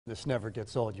This never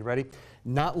gets old. You ready?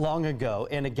 Not long ago,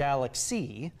 in a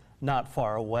galaxy not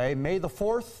far away, May the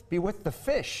 4th be with the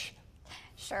fish.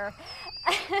 Sure.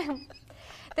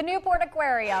 The Newport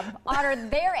Aquarium honored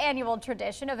their annual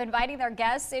tradition of inviting their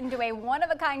guests into a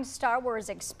one-of-a-kind Star Wars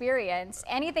experience.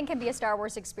 Anything can be a Star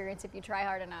Wars experience if you try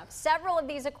hard enough. Several of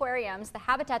these aquariums, the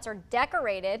habitats are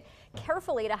decorated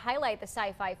carefully to highlight the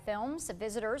sci-fi films.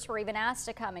 Visitors were even asked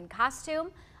to come in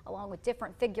costume, along with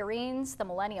different figurines, the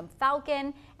Millennium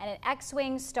Falcon, and an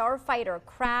X-Wing starfighter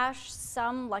crash.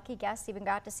 Some lucky guests even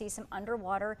got to see some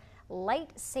underwater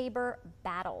lightsaber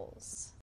battles.